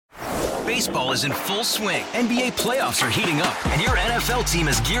Baseball is in full swing. NBA playoffs are heating up, and your NFL team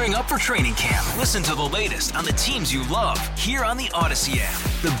is gearing up for training camp. Listen to the latest on the teams you love here on the Odyssey app.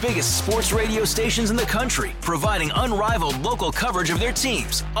 The biggest sports radio stations in the country, providing unrivaled local coverage of their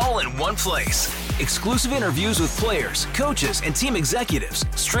teams, all in one place. Exclusive interviews with players, coaches, and team executives,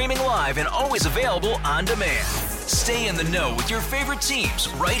 streaming live and always available on demand. Stay in the know with your favorite teams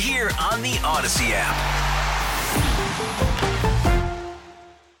right here on the Odyssey app.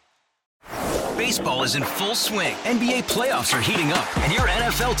 Baseball is in full swing. NBA playoffs are heating up, and your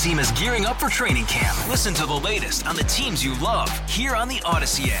NFL team is gearing up for training camp. Listen to the latest on the teams you love here on the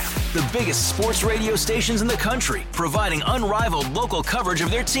Odyssey app. The biggest sports radio stations in the country, providing unrivaled local coverage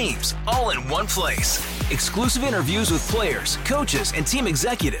of their teams, all in one place. Exclusive interviews with players, coaches, and team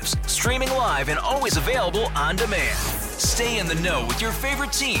executives, streaming live and always available on demand. Stay in the know with your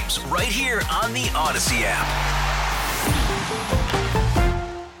favorite teams right here on the Odyssey app.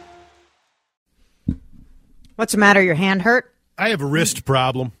 What's the matter? Your hand hurt? I have a wrist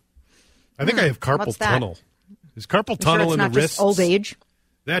problem. I think I have carpal tunnel. Is carpal tunnel in the wrist? Old age.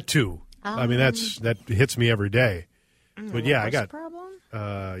 That too. I mean, that hits me every day. But yeah, I got problem.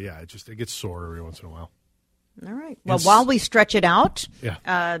 It gets sore every once in a while. All right. Well, while we stretch it out,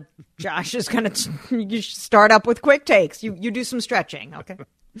 Josh is going to start up with quick takes. You do some stretching, okay?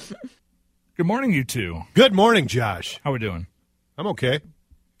 Good morning, you two. Good morning, Josh. How we doing? I'm okay.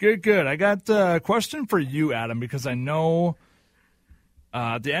 Good. I got a question for you, Adam, because I know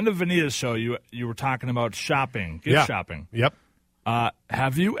at the end of Vanita's show, you were talking about shopping, gift shopping. Yep.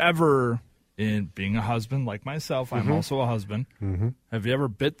 Have you ever, in being a husband like myself, I'm also a husband, have you ever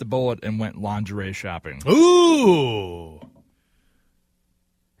bit the bullet and went lingerie shopping? Ooh.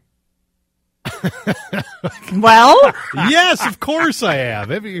 Well, yes, of course I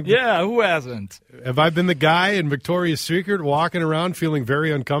have. Yeah, who hasn't? Have I been the guy in Victoria's Secret walking around feeling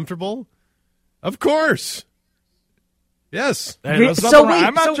very uncomfortable? Of course. Yes. Hey, there's nothing wrong.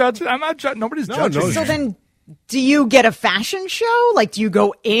 I'm not judging. Nobody's judging. No. So then, do you get a fashion show? Like, do you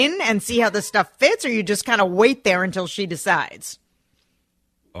go in and see how the stuff fits, or you just kind of wait there until she decides?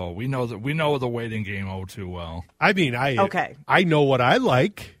 Oh, we know the waiting game too well. I mean, I know what I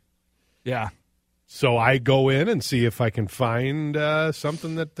like. Yeah. So I go in and see if I can find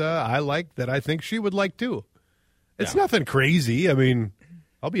something that I like that I think she would like too. It's nothing crazy. I mean,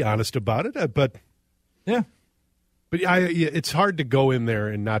 I'll be honest about it, but yeah. But it's hard to go in there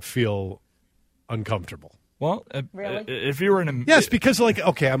and not feel uncomfortable. Well, really? If you were in a... Yes, because I'm a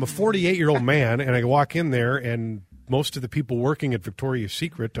 48-year-old man, and I walk in there, and most of the people working at Victoria's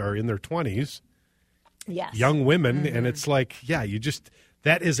Secret are in their 20s. Yes. Young women, and it's like,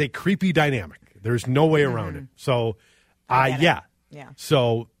 that is a creepy dynamic. There's no way around it. So, Yeah.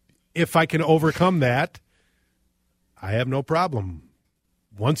 So, if I can overcome that, I have no problem.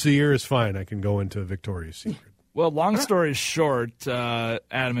 Once a year is fine. I can go into Victoria's Secret. Well, long story short,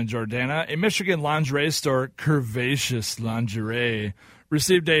 Adam and Jordana, a Michigan lingerie store, Curvaceous Lingerie,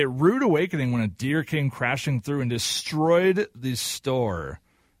 received a rude awakening when a deer came crashing through and destroyed the store.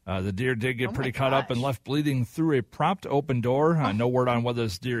 The deer did get pretty cut up and left bleeding through a propped open door. No word on whether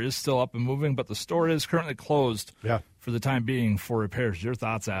this deer is still up and moving, but the store is currently closed for the time being for repairs. Your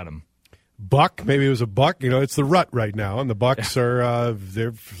thoughts, Adam? Buck, maybe it was a buck. It's the rut right now, and the bucks are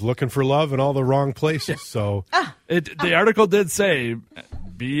they're looking for love in all the wrong places. So the article did say,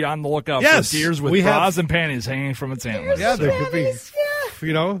 be on the lookout for deers with bras and panties hanging from its antlers. Yeah, there could be,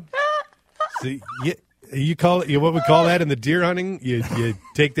 You call it what we call that in the deer hunting. You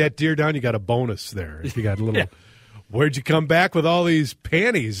take that deer down, you got a bonus there. If you got a little, where'd you come back with all these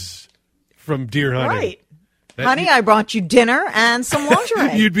panties from deer hunting? Right, honey, I brought you dinner and some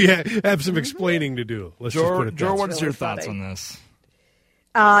lingerie. You'd have some explaining to do. Let's just put it that way. What's your thoughts on this?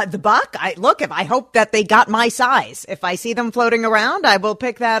 The buck, I hope that they got my size. If I see them floating around, I will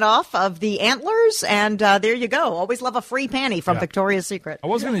pick that off of the antlers, and there you go. Always love a free panty from Victoria's Secret. I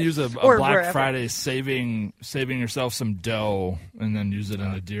was going to use a Black Friday saving yourself some dough and then use it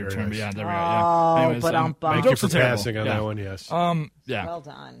in a deer term. Yeah, there we go. Yeah. Anyways, thank you for passing on that one, yes. Well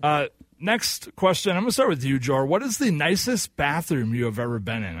done. Next question. I'm going to start with you, Jor. What is the nicest bathroom you have ever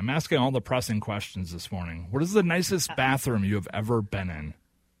been in? I'm asking all the pressing questions this morning. What is the nicest bathroom you have ever been in?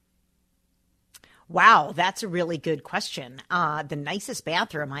 Wow, that's a really good question. The nicest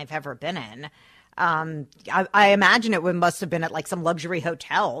bathroom I've ever been in. I imagine it must have been at like some luxury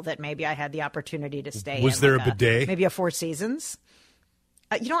hotel that maybe I had the opportunity to stay in. Was there a bidet? Maybe a Four Seasons.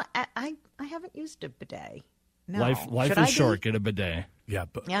 I haven't used a bidet. No. Life is short. Get a bidet. Yeah,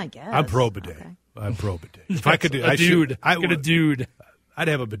 I guess. I'm pro bidet. Okay. I'm pro bidet. If I could, get a dude. I'd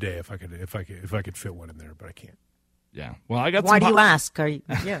have a bidet if I could fit one in there, but I can't. Yeah. Well, I got. Why some do you ask? Why?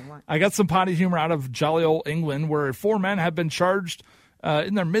 I got some potty humor out of jolly old England, where 4 men have been charged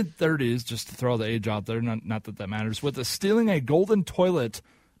in their mid-30s, just to throw the age out there, not that matters, with stealing a golden toilet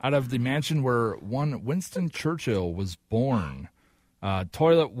out of the mansion where one Winston Churchill was born.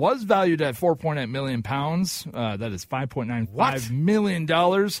 Toilet was valued at £4.8 million. That is $5.95 million.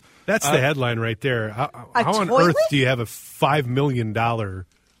 That's the headline right there. How on toilet? earth do you have a $5 million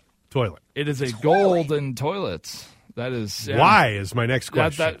toilet? It is a golden toilet. That is why is my next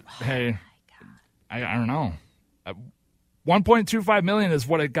question. Hey, I don't know. $1.25 million is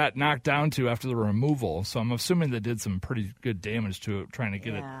what it got knocked down to after the removal. So I'm assuming they did some pretty good damage to it, trying to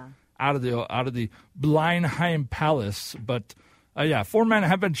get it out of the Blenheim Palace. But 4 men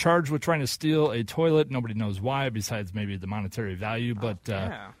have been charged with trying to steal a toilet. Nobody knows why, besides maybe the monetary value. But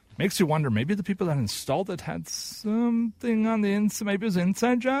makes you wonder, maybe the people that installed it had something on the inside. Maybe it was an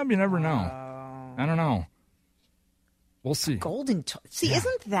inside job. You never know. I don't know. We'll see. Golden toilet.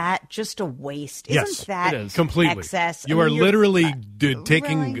 Isn't that just a waste? Yes, isn't that it is. Completely. excess? You are literally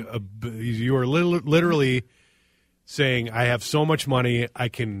really? You are literally saying, I have so much money, I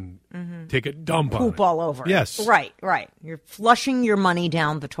can take a dump on it. Poop all over. Yes. Right. You're flushing your money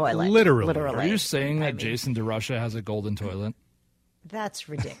down the toilet. Literally. Are you saying that Jason DeRusha has a golden toilet? That's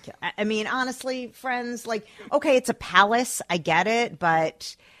ridiculous. I mean, honestly, friends, okay, it's a palace. I get it,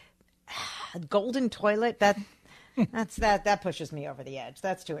 but golden toilet, that pushes me over the edge.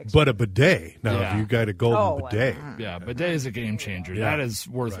 That's too expensive. But a bidet. Now, if you got a golden bidet. Yeah, bidet is a game changer. Yeah. That is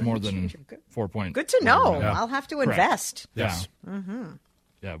worth more than 4 points. Good to know. I'll have to invest. Yes.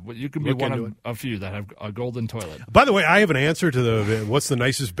 Yeah, well, you can be one of a few that have a golden toilet. By the way, I have an answer to what's the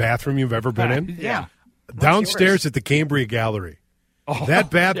nicest bathroom you've ever been in? Yeah. Downstairs at the Cambria Gallery. Oh,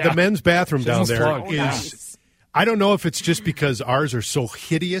 the men's bathroom down there plug. is. Nice. I don't know if it's just because ours are so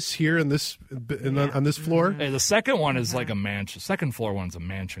hideous here on this floor. Hey, the second one is like a mansion. Second floor one's a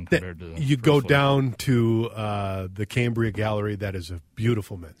mansion compared to the You first go floor. down to the Cambria Gallery. That is a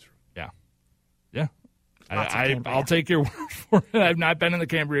beautiful men's room. Yeah. I'll take your word for it. I've not been in the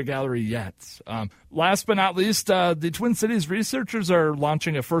Cambria Gallery yet. Last but not least, the Twin Cities researchers are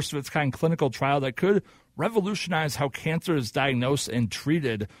launching a first-of-its-kind clinical trial that could revolutionize how cancer is diagnosed and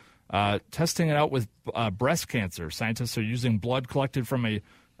treated. Testing it out with breast cancer. Scientists are using blood collected from a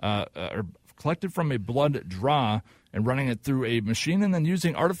blood draw and running it through a machine, and then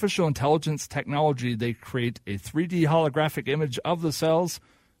using artificial intelligence technology, they create a 3D holographic image of the cells,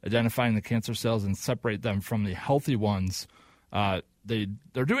 identifying the cancer cells and separate them from the healthy ones.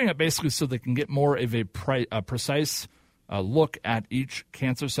 They're doing it basically so they can get more of a precise look at each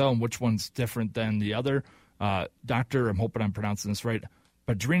cancer cell and which one's different than the other. Dr. I'm hoping I'm pronouncing this right,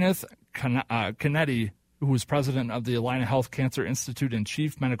 Badrinath Kennedy, who is president of the Alina Health Cancer Institute and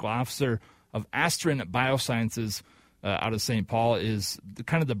chief medical officer of Astrin Biosciences out of St. Paul, is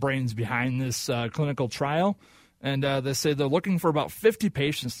kind of the brains behind this clinical trial. And they say they're looking for about 50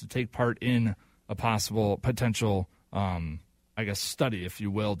 patients to take part in a potential study, if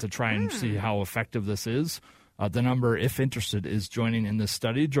you will, to try and see how effective this is. The number, if interested, is joining in this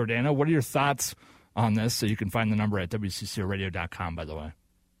study. Jordana, what are your thoughts on this? So you can find the number at WCCORadio.com, by the way.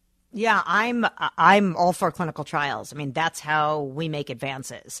 Yeah, I'm all for clinical trials. I mean, that's how we make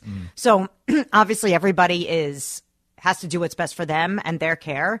advances. So obviously everybody has to do what's best for them and their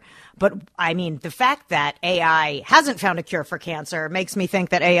care. But I mean, the fact that AI hasn't found a cure for cancer makes me think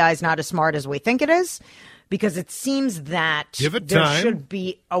that AI is not as smart as we think it is, because it seems that there should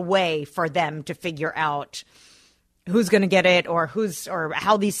be a way for them to figure out who's going to get it, or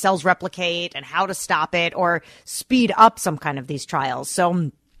how these cells replicate and how to stop it or speed up some kind of these trials.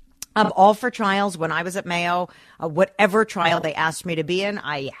 So I'm all for trials. When I was at Mayo, whatever trial they asked me to be in,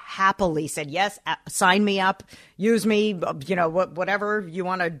 I happily said, yes, sign me up, use me, whatever you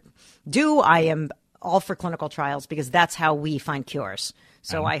want to do. I am all for clinical trials because that's how we find cures.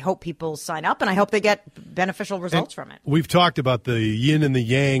 So I hope people sign up, and I hope they get beneficial results from it. We've talked about the yin and the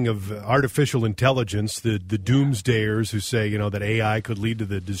yang of artificial intelligence, the doomsdayers who say, that AI could lead to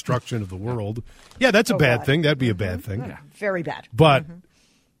the destruction of the world. Yeah, that's a bad thing. That'd be a bad thing. Yeah, very bad. But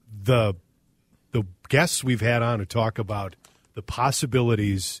the guests we've had on to talk about the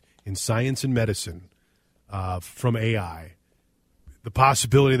possibilities in science and medicine from AI, the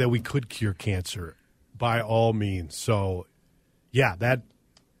possibility that we could cure cancer by all means. So, yeah,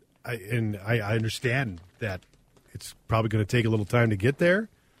 I understand that it's probably going to take a little time to get there.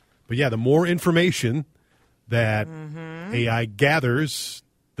 But, yeah, the more information that AI gathers,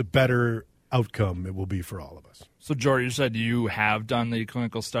 the better outcome it will be for all of us. So, George, you said you have done the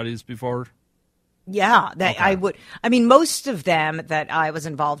clinical studies before? Yeah, I would. I mean, most of them that I was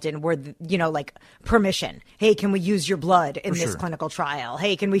involved in were, like permission. Hey, can we use your blood in this clinical trial?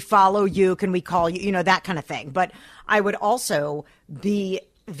 Hey, can we follow you? Can we call you? That kind of thing. But I would also be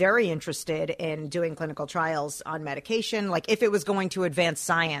very interested in doing clinical trials on medication. Like if it was going to advance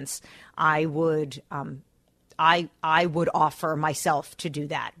science, I would. I would offer myself to do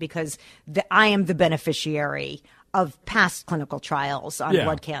that because I am the beneficiary of past clinical trials on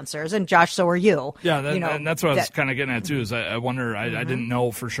blood cancers. And Josh, so are you. Yeah, and that's what I was kind of getting at too, is I wonder, I didn't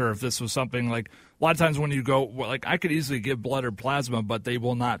know for sure if this was something like, a lot of times when you go, like I could easily give blood or plasma, but they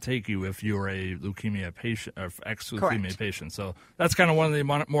will not take you if you're a leukemia patient or ex-leukemia patient. So that's kind of one of the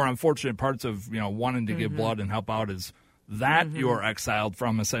more unfortunate parts of, wanting to give blood and help out is that you're exiled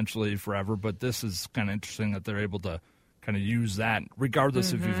from essentially forever. But this is kind of interesting that they're able to kind of use that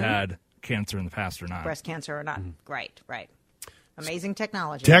regardless if you've had cancer in the past or not. Breast cancer or not. Right. Amazing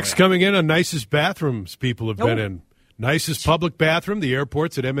technology. Text coming in on nicest bathrooms people have been in. Nicest public bathroom, the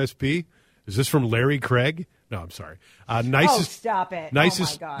airports at MSP. Is this from Larry Craig? No, I'm sorry. Nicest, stop it.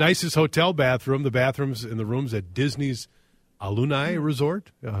 Nicest, oh my God. Nicest hotel bathroom, the bathrooms in the rooms at Disney's Alunai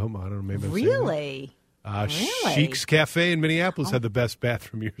Resort. I don't know, maybe I'm Really? Sheik's Cafe in Minneapolis had the best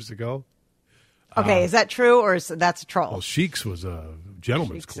bathroom years ago. Okay, is that true or that's a troll? Well, Sheik's was a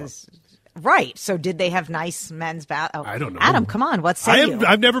gentleman's club. Right. So did they have nice men's bath? Oh, I don't know. Adam, come on. What's you?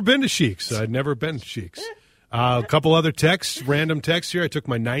 I've never been to Sheik's. I've never been to Sheik's. A couple other texts, random texts here. I took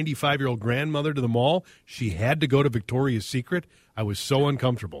my 95-year-old grandmother to the mall. She had to go to Victoria's Secret. I was so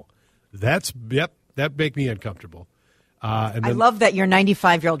uncomfortable. That made me uncomfortable. And then, I love that your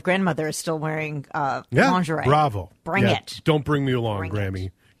 95-year-old grandmother is still wearing lingerie. Bravo. Bring it. Don't bring me along,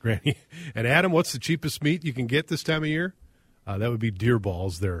 Granny. And Adam, what's the cheapest meat you can get this time of year? That would be deer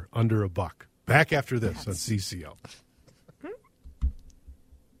balls. They're under $1. Back after this on CCO.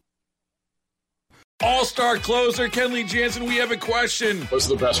 All-star closer Kenley Jansen, we have a question. What's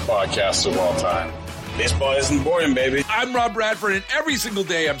the best podcast of all time? Baseball isn't boring, baby. I'm Rob Bradford, and every single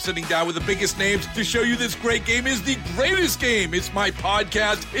day I'm sitting down with the biggest names to show you this great game is the greatest game. It's my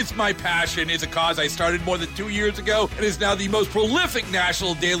podcast. It's my passion. It's a cause I started more than 2 years ago and is now the most prolific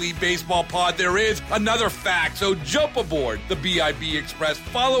national daily baseball pod there is. Another fact, so jump aboard the BIB Express.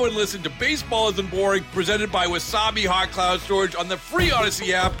 Follow and listen to Baseball Isn't Boring, presented by Wasabi Hot Cloud Storage on the free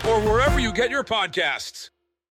Odyssey app or wherever you get your podcasts.